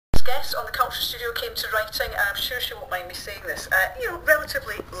guest on the Culture Studio came to writing, and I'm sure she won't mind me saying this,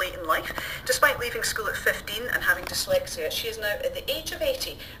 relatively late in life. Despite leaving school at 15 and having dyslexia, she is now, at the age of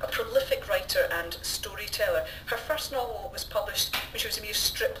 80, a prolific writer and storyteller. Her first novel was published when she was a mere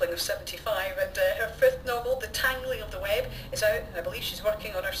stripling of 75, and her fifth novel, The Tangling of the Web, is out, and I believe she's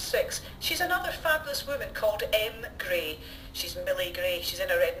working on her sixth. She's another fabulous woman called M. Gray. She's Millie Gray. She's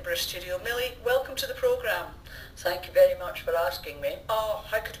in our Edinburgh studio. Millie, welcome to the programme. Thank you very much for asking me. Oh,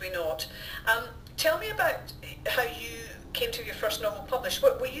 how could we not? Tell me about how you came to your first novel published.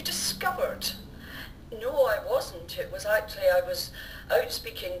 Were you discovered? No, I wasn't. It was actually, I was out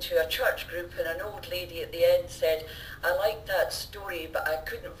speaking to a church group and an old lady at the end said, I liked that story, but I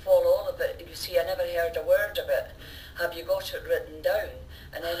couldn't follow all of it. You see, I never heard a word of it. Have you got it written down?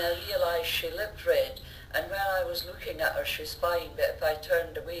 And then I realised she lived read. And when I was looking at her, she was fine, but if I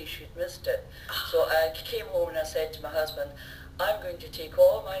turned away, she'd missed it. So I came home and I said to my husband, I'm going to take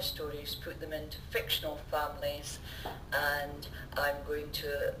all my stories, put them into fictional families, and I'm going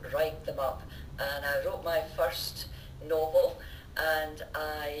to write them up. And I wrote my first novel, and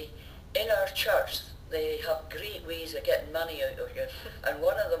in our church, they have great ways of getting money out of you. And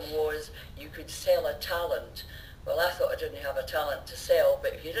one of them was you could sell a talent. Well, I thought I didn't have a talent to sell,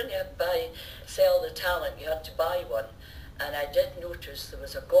 but if you didn't have to sell the talent, you had to buy one. And I did notice there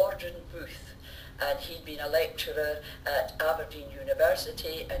was a Gordon Booth, and he'd been a lecturer at Aberdeen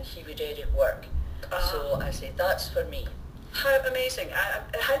University, and he would edit work. So I said, that's for me. How amazing.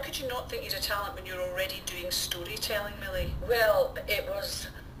 How could you not think you had a talent when you were already doing storytelling, Millie? Well, it was,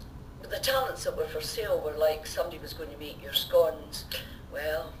 the talents that were for sale were like somebody was going to make your scones.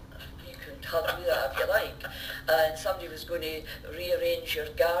 Well, I'll do that if you like. And somebody was going to rearrange your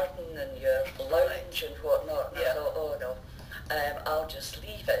garden and your lounge and whatnot. And I thought, oh no, I'll just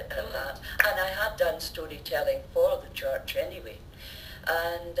leave it at that. And I had done storytelling for the church anyway.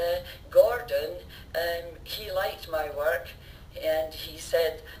 And Gordon, he liked my work, and he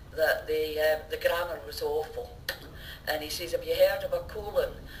said that the grammar was awful. And he says, have you heard of a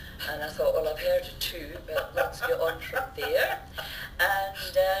colon? And I thought, well, I've heard it too, but let's get on from there. And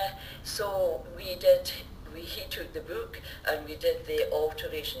so he took the book and we did the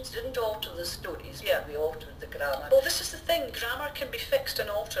alterations. Didn't alter the stories, but we altered the grammar. Well, this is the thing, grammar can be fixed and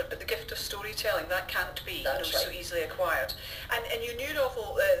altered, but the gift of storytelling, that can't be so easily acquired. And your new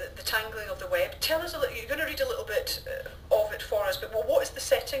novel, The Tangling of the Web, tell us a little, you're going to read a little bit of it for us, but what is the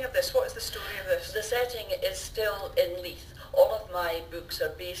setting of this? What is the story of this? The setting is still in Leith. All of my books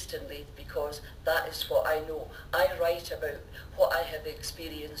are based in Leith because that is what I know. I write about what I have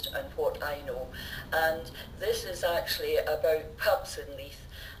experienced and what I know. And this is actually about pubs in Leith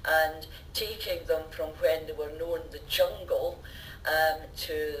and taking them from when they were known the jungle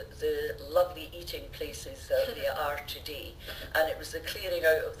to the lovely eating places that they are today. And it was the clearing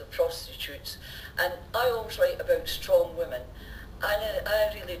out of the prostitutes. And I always write about strong women.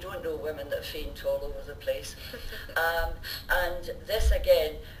 I really don't know women that faint all over the place. And this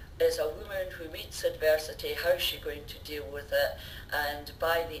again is a woman who meets adversity, how's she going to deal with it, and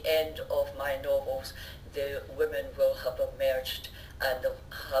by the end of my novels the women will have emerged and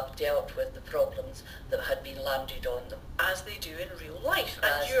have dealt with the problems that had been landed on them. As they do in real life.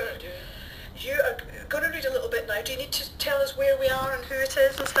 And you are going to read a little bit now. Do you need to tell us where we are and who it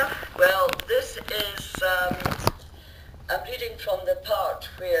is and stuff? Well, this is... I'm reading from the part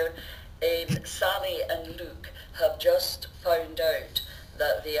where Sally and Luke have just found out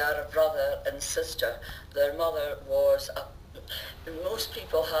that they are a brother and sister. Their mother was most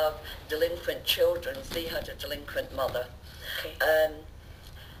people have delinquent children. They had a delinquent mother. Okay.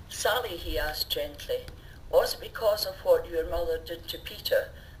 Sally, he asked gently, was it because of what your mother did to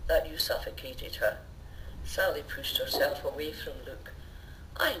Peter that you suffocated her? Sally pushed herself away from Luke.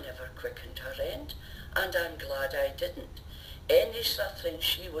 I never quickened her end, and I'm glad I didn't. Any suffering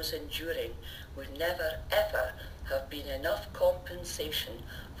she was enduring would never ever have been enough compensation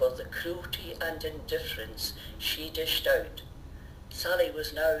for the cruelty and indifference she dished out. Sally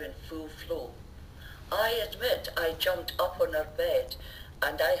was now in full flow. I admit I jumped up on her bed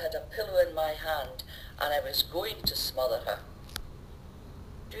and I had a pillow in my hand and I was going to smother her.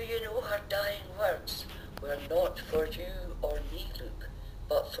 Do you know her dying words were not for you or me, Luke,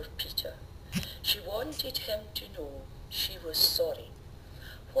 but for Peter. She wanted him to know she was sorry.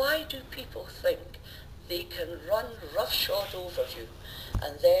 Why do people think they can run roughshod over you,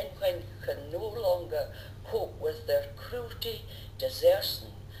 and then when you can no longer cope with their cruelty, desertion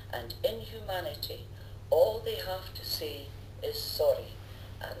and inhumanity, all they have to say is sorry,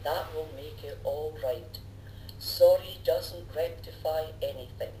 and that will make it all right. Sorry doesn't rectify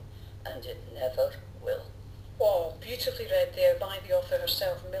anything, and it never will. Oh, beautifully read there by the author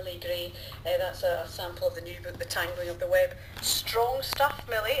herself, Millie Gray. That's a sample of the new book, The Tangling of the Web. Strong stuff,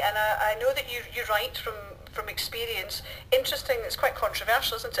 Millie, and I know that you write from experience. Interesting, it's quite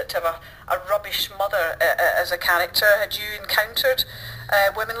controversial, isn't it, to have a rubbish mother as a character. Had you encountered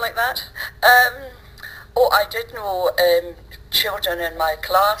women like that? Oh, I did know children in my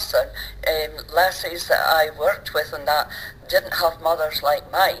class and lassies that I worked with and that didn't have mothers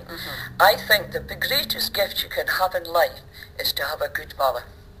like mine. Mm-hmm. I think that the greatest gift you can have in life is to have a good mother.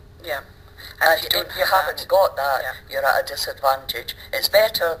 Yeah. And if you haven't got that, yeah, you're at a disadvantage. It's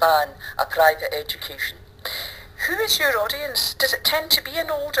better than a private education. Who is your audience? Does it tend to be an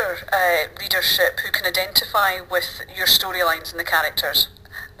older readership who can identify with your storylines and the characters?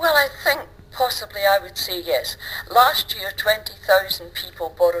 Well, I think possibly I would say yes. Last year, 20,000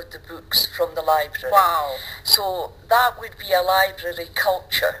 people borrowed the books from the library. Wow. So that would be a library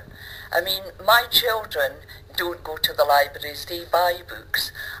culture. I mean, my children don't go to the libraries, they buy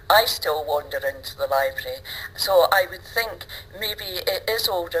books. I still wander into the library. So I would think maybe it is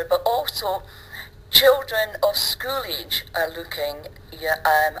older, but also children of school age are looking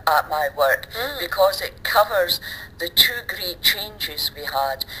at my work because it covers the two great changes we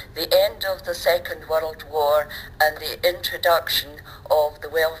had, the end of the Second World War and the introduction of the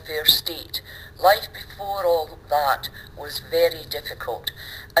welfare state. Life before all that was very difficult,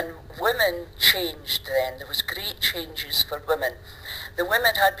 and women changed then. There was great changes for women. The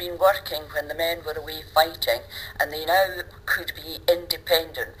women had been working when the men were away fighting, and they now could be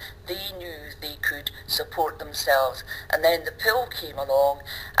independent. They knew they could support themselves. And then the pill came along,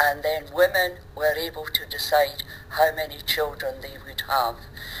 and then women were able to decide how many children they would have.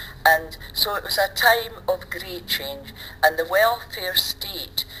 And so it was a time of great change, and the welfare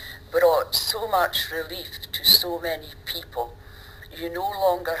state brought so much relief to so many people. You no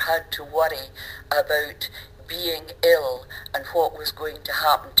longer had to worry about being ill and what was going to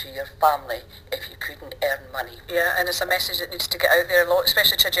happen to your family if you couldn't earn money. Yeah, and it's a message that needs to get out there a lot,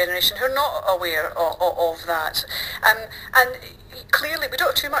 especially to a generation who are not aware of that. And clearly, we don't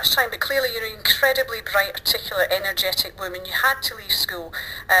have too much time, but clearly you're an incredibly bright, articulate, energetic woman. You had to leave school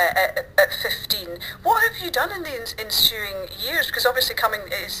at 15. What have you done in the ensuing years? Because obviously coming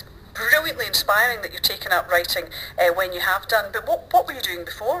is brilliantly inspiring that you've taken up writing when you have done, but what were you doing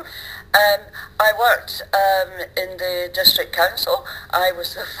before? I worked in the district council. I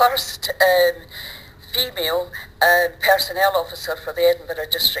was the first female personnel officer for the Edinburgh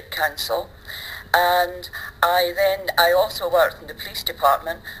District Council, and I also worked in the police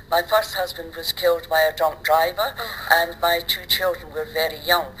department. My first husband was killed by a drunk driver, and my two children were very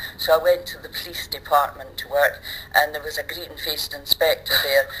young, so I went to the police department to work, and there was a green-faced inspector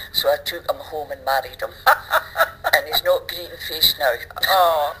there, so I took him home and married him. And he's not green-faced now.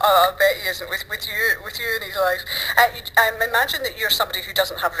 Oh, I bet he isn't with you in his life. I imagine that you're somebody who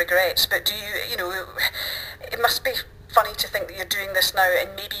doesn't have regrets, but do you know, it must be funny to think that you're doing this now and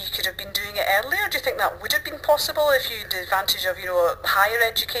maybe you could have been doing it earlier. Do you think that would have been possible if you had the advantage of, higher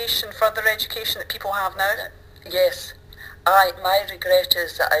education, further education that people have now? Yes. My regret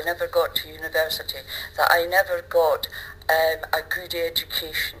is that I never got to university, that I never got a good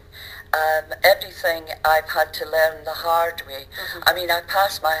education. Everything I've had to learn the hard way. Mm-hmm. I mean, I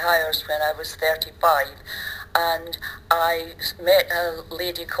passed my Highers when I was 35, and I met a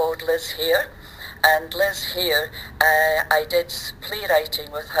lady called Liz Hare. And Liz Hare, I did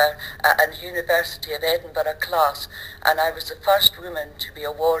playwriting with her at a University of Edinburgh class, and I was the first woman to be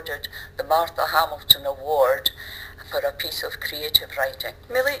awarded the Martha Hamilton Award for a piece of creative writing.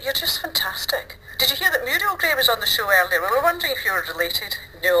 Millie, you're just fantastic. Did you hear that Muriel Gray was on the show earlier? We were wondering if you were related.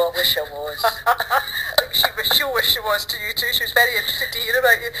 No, I wish I was. She'll wish she was to you too. She was very interested to hear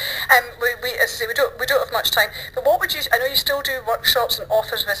about you. As I say, we don't have much time. But what would you? I know you still do workshops and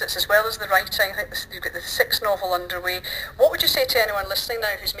authors visits as well as the writing. I think you've got the 6th novel underway. What would you say to anyone listening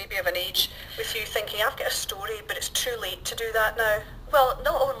now who's maybe of an age with you, thinking I've got a story, but it's too late to do that now? Well,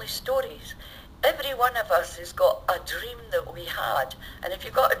 not only stories. Every one of us has got a dream that we had, and if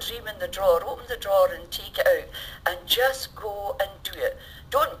you've got a dream in the drawer, open the drawer and take it out and just go and do it.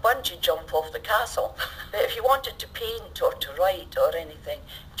 Don't bungee jump off the castle, but if you wanted to paint or to write or anything,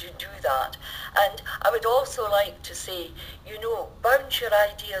 do that. And I would also like to say, bounce your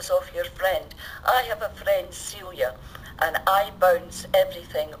ideas off your friend. I have a friend, Celia, and I bounce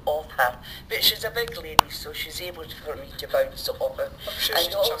everything off her, but she's a big lady, so she's able for me to bounce it off her.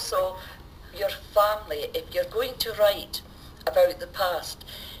 And also, your family, if you're going to write about the past,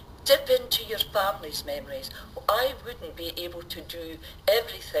 dip into your family's memories. I wouldn't be able to do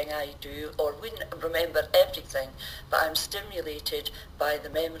everything I do or wouldn't remember everything, but I'm stimulated by the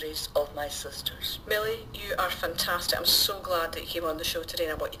memories of my sisters. Millie, you are fantastic. I'm so glad that you came on the show today,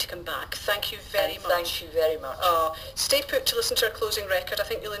 and I want you to come back. Thank you very much. Thank you very much. Stay put to listen to our closing record. I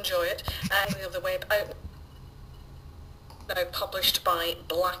think you'll enjoy it. We have the web out now, published by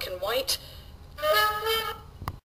Black and White.